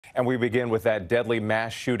And we begin with that deadly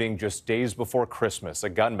mass shooting just days before Christmas. A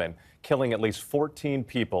gunman killing at least 14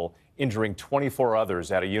 people, injuring 24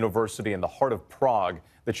 others at a university in the heart of Prague,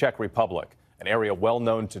 the Czech Republic, an area well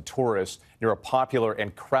known to tourists near a popular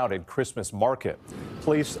and crowded Christmas market.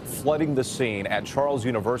 Police flooding the scene at Charles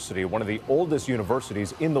University, one of the oldest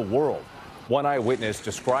universities in the world. One eyewitness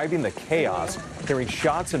describing the chaos, hearing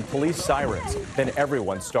shots and police sirens. Then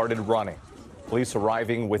everyone started running. Police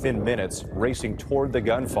arriving within minutes, racing toward the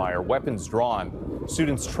gunfire, weapons drawn.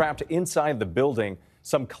 Students trapped inside the building,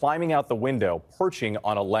 some climbing out the window, perching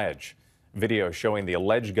on a ledge. Video showing the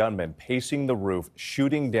alleged gunman pacing the roof,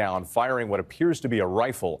 shooting down, firing what appears to be a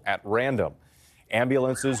rifle at random.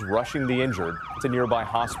 Ambulances rushing the injured to nearby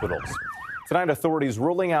hospitals. Tonight, authorities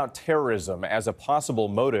ruling out terrorism as a possible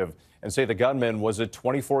motive and say the gunman was a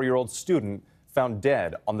 24-year-old student found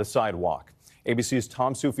dead on the sidewalk. ABC's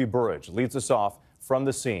Tom Sufi-Burridge leads us off from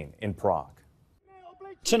the scene in Prague.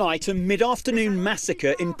 Tonight, a mid-afternoon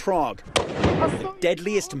massacre in Prague.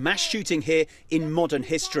 Deadliest mass shooting here in modern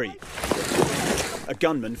history. A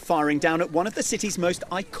gunman firing down at one of the city's most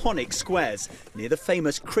iconic squares, near the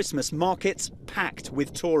famous Christmas markets packed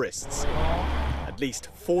with tourists. At least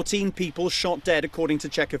 14 people shot dead, according to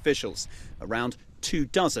Czech officials. Around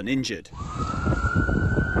 24 injured.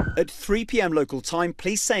 At 3 p.m. local time,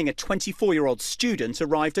 police saying a 24-year-old student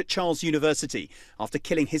arrived at Charles University after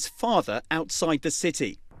killing his father outside the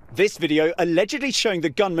city. This video allegedly showing the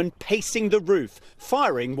gunman pacing the roof,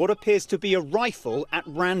 firing what appears to be a rifle at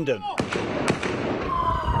random.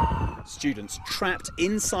 Students trapped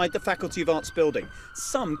inside the Faculty of Arts building,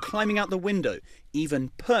 some climbing out the window,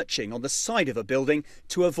 even perching on the side of a building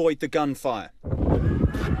to avoid the gunfire.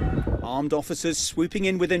 Armed officers swooping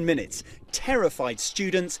in within minutes, terrified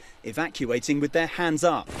students evacuating with their hands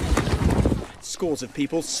up. Scores of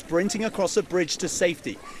people sprinting across a bridge to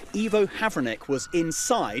safety. Ivo Havranek was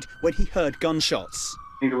inside when he heard gunshots.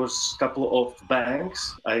 There was a couple of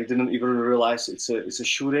bangs. I didn't even realize it's a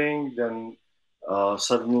shooting. Then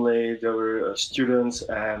suddenly there were students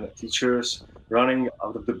and teachers running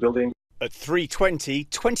out of the building. At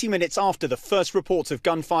 3:20, 20 minutes after the first reports of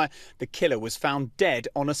gunfire, the killer was found dead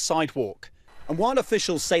on a sidewalk. And while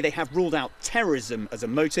officials say they have ruled out terrorism as a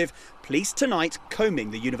motive, police tonight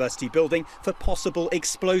combing the university building for possible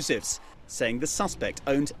explosives, saying the suspect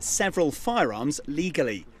owned several firearms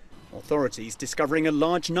legally. Authorities discovering a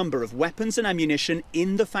large number of weapons and ammunition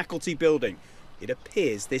in the faculty building. It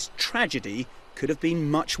appears this tragedy could have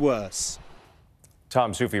been much worse.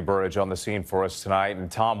 Tom Sufi-Burridge on the scene for us tonight. And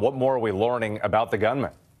Tom, what more are we learning about the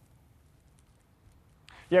gunman?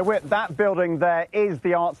 Yeah, that building there is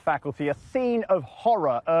the arts faculty, a scene of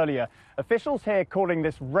horror earlier. Officials here calling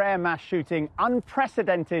this rare mass shooting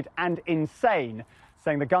unprecedented and insane,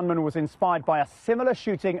 saying the gunman was inspired by a similar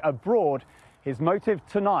shooting abroad. His motive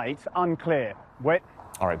tonight, unclear. Whit?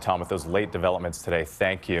 All right, Tom, with those late developments today,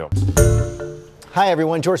 thank you. Hi,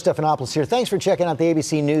 everyone. George Stephanopoulos here. Thanks for checking out the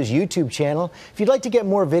ABC News YouTube channel. If you'd like to get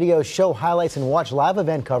more videos, show highlights, and watch live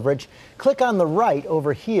event coverage, click on the right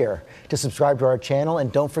over here to subscribe to our channel.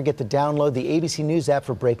 And don't forget to download the ABC News app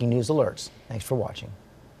for breaking news alerts. Thanks for watching.